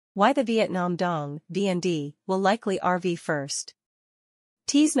Why the Vietnam Dong, VND, will likely RV first.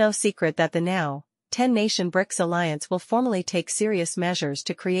 T's no secret that the now 10-nation BRICS alliance will formally take serious measures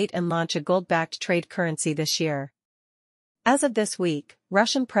to create and launch a gold-backed trade currency this year. As of this week,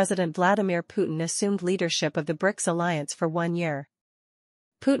 Russian President Vladimir Putin assumed leadership of the BRICS alliance for 1 year.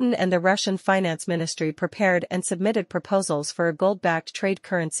 Putin and the Russian Finance Ministry prepared and submitted proposals for a gold-backed trade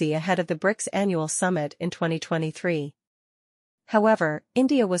currency ahead of the BRICS annual summit in 2023. However,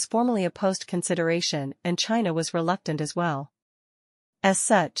 India was formally opposed consideration and China was reluctant as well. As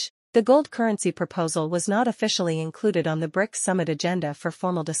such, the gold currency proposal was not officially included on the BRICS summit agenda for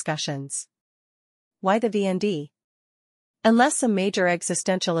formal discussions. Why the VND? Unless some major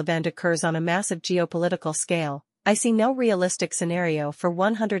existential event occurs on a massive geopolitical scale, I see no realistic scenario for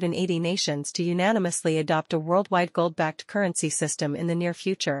 180 nations to unanimously adopt a worldwide gold-backed currency system in the near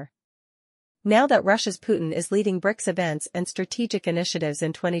future. Now that Russia's Putin is leading BRICS events and strategic initiatives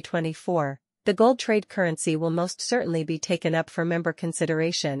in 2024, the gold trade currency will most certainly be taken up for member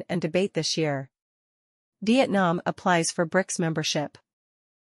consideration and debate this year. Vietnam applies for BRICS membership.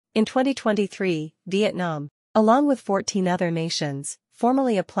 In 2023, Vietnam, along with 14 other nations,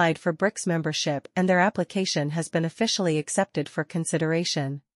 formally applied for BRICS membership and their application has been officially accepted for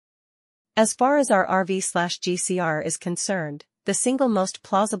consideration. As far as our RV/GCR is concerned, the single most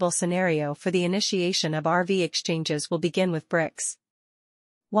plausible scenario for the initiation of RV exchanges will begin with BRICS.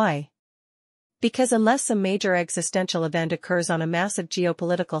 Why? Because unless some major existential event occurs on a massive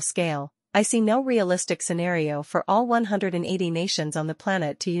geopolitical scale, I see no realistic scenario for all 180 nations on the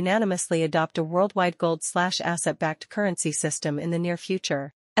planet to unanimously adopt a worldwide gold/asset-backed currency system in the near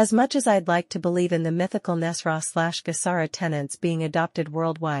future. As much as I'd like to believe in the mythical Nesra/Gasara tenets being adopted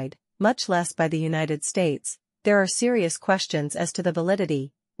worldwide, much less by the United States, there are serious questions as to the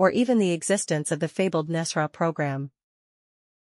validity, or even the existence of the fabled Nesra program.